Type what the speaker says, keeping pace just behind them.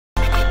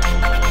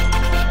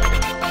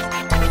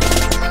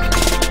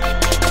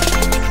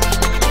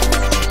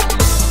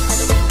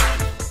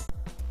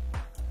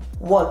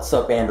What's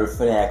up, Android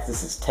fanatics?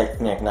 This is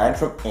TechFanatic9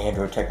 from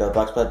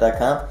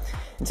AndroidTech.blogspot.com,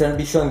 and today I'm going to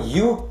be showing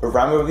you a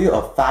ROM review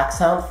of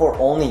FoxHound for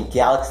only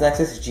Galaxy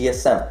Nexus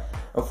GSM.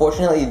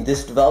 Unfortunately,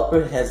 this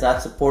developer has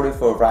not supported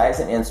for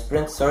Verizon and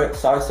Sprint, sorry,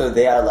 so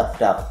they are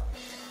left out.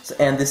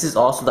 And this is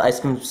also the ice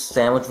cream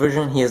sandwich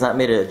version. He has not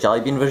made a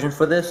Jelly Bean version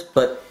for this,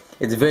 but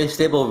it's very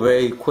stable,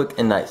 very quick,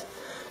 and nice.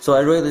 So I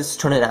really just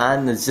turn it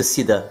on and just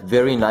see the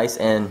very nice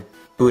and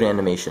boot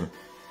animation.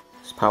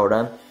 Just power it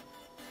on,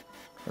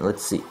 and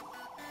let's see.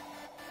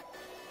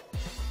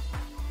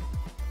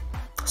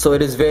 So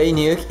it is very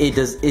unique.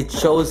 It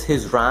shows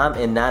his ROM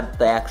and not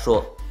the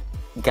actual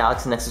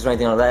Galaxy Nexus or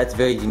anything like that. It's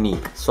very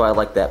unique, so I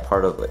like that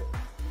part of it.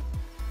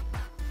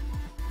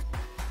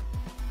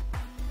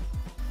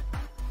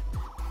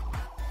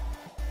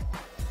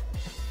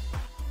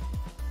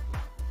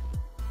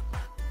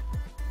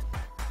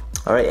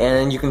 Alright,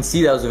 and you can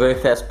see that was a very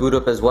fast boot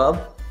up as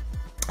well.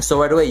 So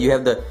right away you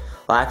have the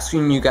lock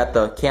screen, you got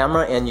the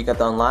camera, and you got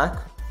the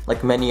unlock,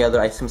 like many other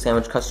ice cream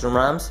sandwich custom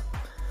ROMs.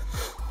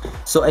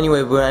 So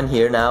anyway, we're on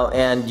here now,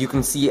 and you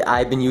can see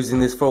I've been using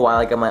this for a while.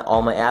 I got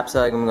all my apps,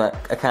 I got my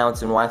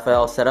accounts and Wi-Fi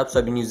all set up, so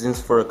I've been using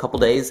this for a couple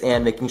days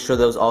and making sure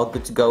that was all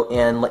good to go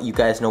and let you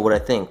guys know what I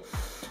think.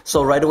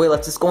 So right away,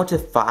 let's just go into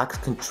Fox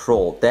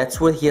Control. That's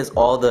where he has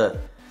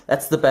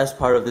that's the best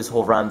part of this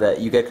whole ROM, that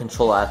you get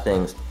control of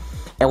things.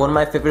 And one of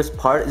my favorite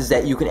parts is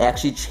that you can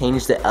actually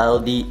change the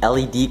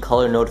LED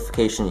color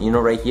notification. You know,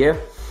 right here.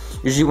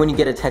 Usually when you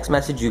get a text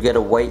message, you get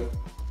a white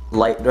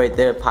light right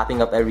there popping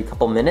up every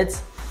couple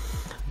minutes.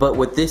 But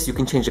with this, you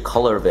can change the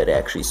color of it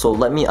actually. So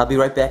I'll be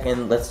right back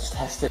and let's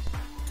test it.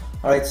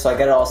 Alright, so I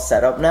got it all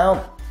set up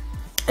now.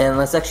 And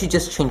let's actually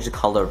just change the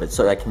color of it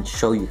so I can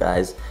show you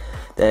guys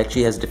that it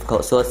actually has different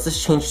colors. So let's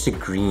just change to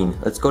green.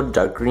 Let's go to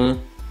dark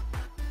green.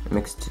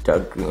 Mix to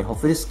dark green.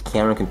 Hopefully this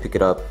camera can pick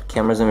it up.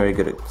 Camera's not very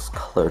good at this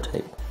color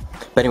type.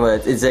 But anyway,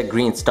 it's that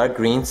green, it's dark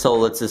green. So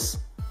let's just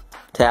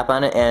tap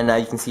on it, and now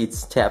you can see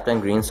it's tapped on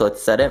green. So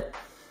let's set it.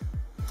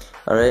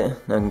 Alright,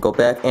 now I can go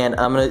back, and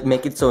I'm gonna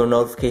make it so a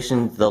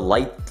notification, the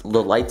light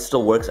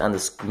still works on the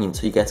screen,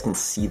 so you guys can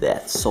see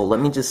that. So let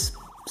me just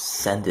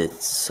send it.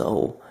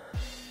 So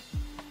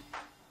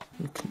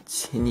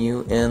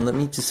continue, and let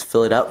me just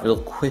fill it out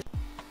real quick.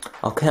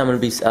 Okay, I'm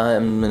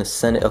gonna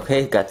send it.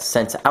 Okay, got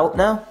sent out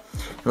now,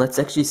 and let's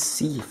actually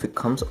see if it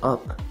comes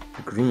up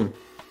green.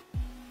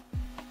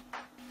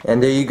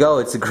 And there you go,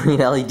 it's a green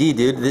LED,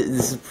 dude.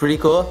 This is pretty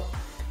cool,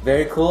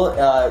 very cool.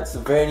 It's a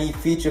very neat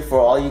feature for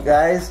all you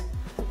guys.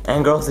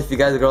 And girls, if you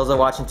guys, the girls are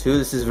watching too,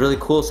 this is really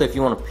cool. So if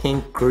you want a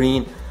pink,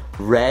 green,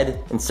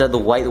 red instead of the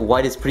white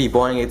is pretty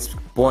boring. It's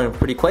boring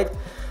pretty quick.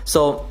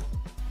 So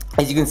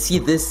as you can see,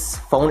 this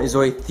phone is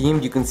already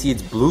themed. You can see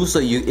it's blue, so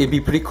it'd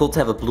be pretty cool to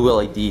have a blue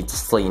LED,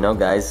 just to let you know,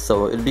 guys.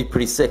 So it'd be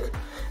pretty sick.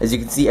 As you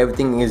can see,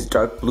 everything is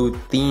dark blue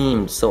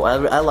themed. So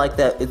I like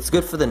that. It's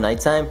good for the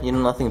nighttime. You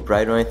know, nothing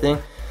bright or anything.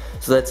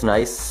 So that's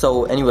nice.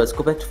 So anyway, let's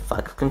go back to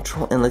Fox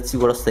Control and let's see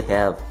what else they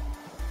have.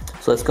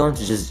 So let's go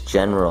into just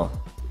general.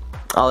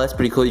 Oh, that's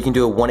pretty cool. You can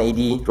do a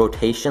 180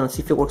 rotation. Let's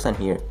see if it works on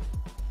here.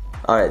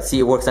 Alright, see,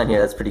 it works on here.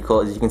 That's pretty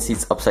cool. As you can see,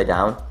 it's upside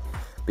down.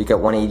 But you got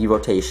 180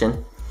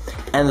 rotation.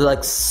 And there's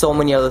like so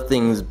many other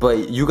things.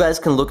 But you guys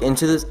can look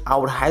into this. I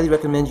would highly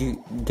recommend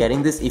you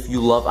getting this if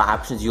you love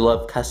options, you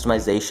love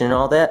customization and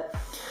all that.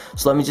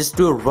 So let me just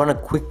run a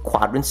quick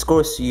quadrant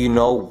score so you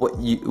know what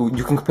you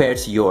can compare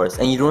it to yours.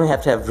 And you don't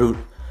have to have root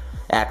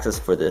access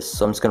for this.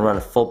 So I'm just going to run a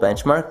full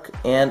benchmark.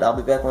 And I'll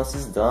be back once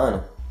this is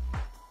done.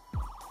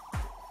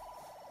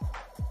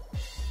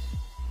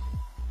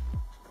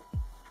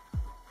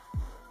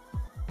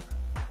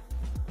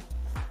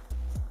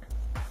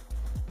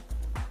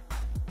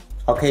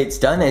 Okay, it's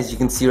done. As you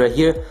can see right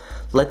here,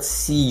 let's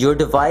see, your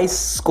device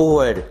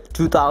scored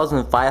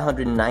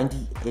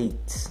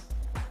 2,598.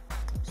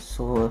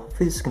 So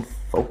hopefully this can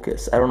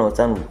focus. I don't know, it's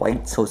on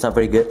white, so it's not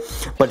very good,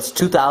 but it's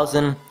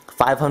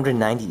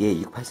 2,598.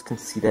 You guys can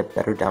see that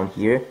better down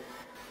here.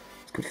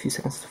 Let's give it a few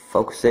seconds to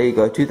focus. There you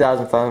go,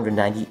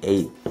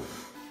 2,598.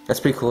 That's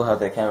pretty cool how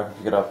that camera can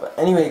pick it up. But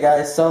anyway,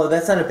 guys, so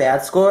that's not a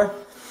bad score.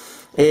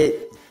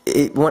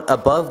 It went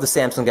above the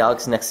Samsung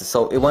Galaxy Nexus,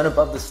 so it went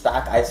above the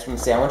stock ice cream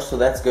sandwich, so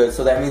that's good.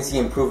 So that means he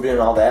improved it and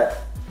all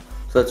that.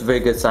 So that's a very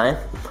good sign.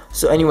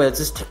 So anyway, let's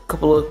just take a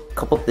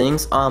couple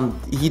things.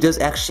 He does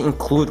actually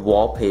include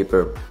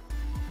wallpaper.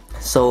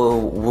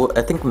 So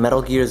I think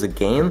Metal Gear is a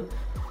game.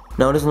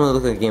 No, it doesn't really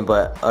look like a game,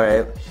 but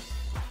alright.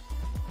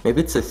 Maybe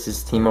it's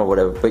his team or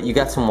whatever. But you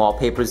got some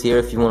wallpapers here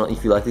if you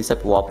like these type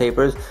of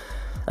wallpapers.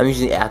 I'm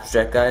usually an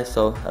abstract guy,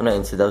 so I'm not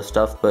into those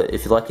stuff. But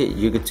if you like it,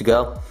 you're good to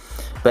go.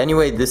 But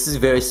anyway, this is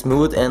very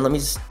smooth, and let me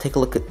just take a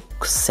look at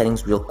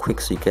settings real quick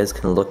so you guys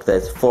can look.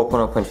 That's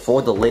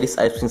 4.0.4, the latest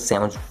ice cream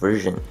sandwich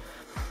version.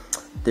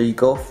 There you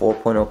go,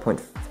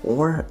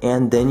 4.0.4,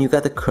 and then you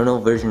got the kernel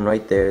version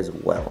right there as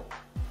well.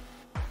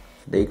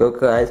 There you go,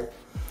 guys.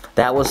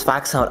 That was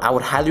FoxHound. I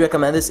would highly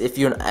recommend this if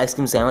you're an ice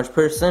cream sandwich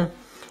person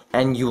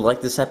and you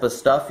like this type of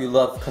stuff. You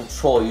love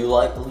control. You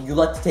like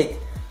to take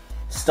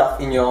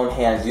stuff in your own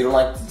hands. You don't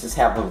like to just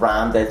have a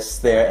ROM that's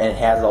there and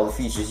has all the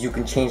features. You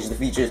can change the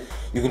features.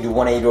 You can do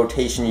 180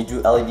 rotation. You do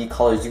LED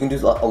colors. You can do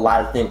a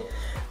lot of things.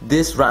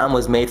 This ROM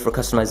was made for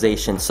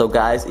customization. So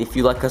guys, if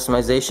you like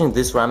customization,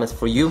 this ROM is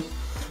for you.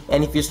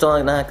 And if you're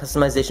still not a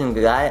customization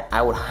guy,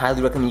 I would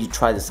highly recommend you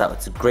try this out.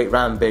 It's a great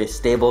ROM, very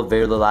stable,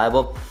 very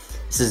reliable.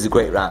 This is a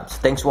great ROM. So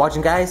thanks for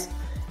watching, guys.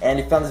 And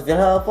if you found this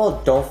video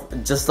helpful,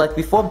 just like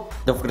before,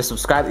 don't forget to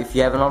subscribe if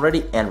you haven't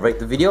already, and rate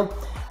the video.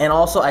 And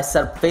also, I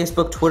set up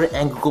Facebook, Twitter,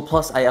 and Google+.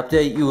 I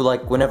update you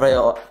like whenever I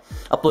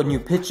upload new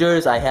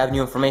pictures. I have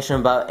new information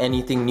about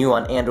anything new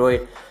on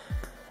Android,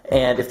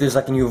 and if there's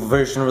like a new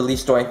version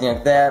released or anything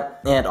like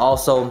that. And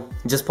also,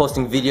 just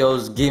posting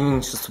videos,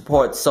 giving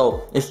support.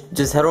 So,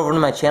 just head over to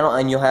my channel,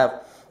 and you'll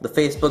have the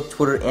Facebook,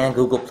 Twitter, and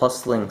Google+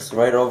 links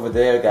right over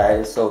there,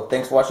 guys. So,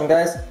 thanks for watching,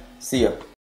 guys. See ya.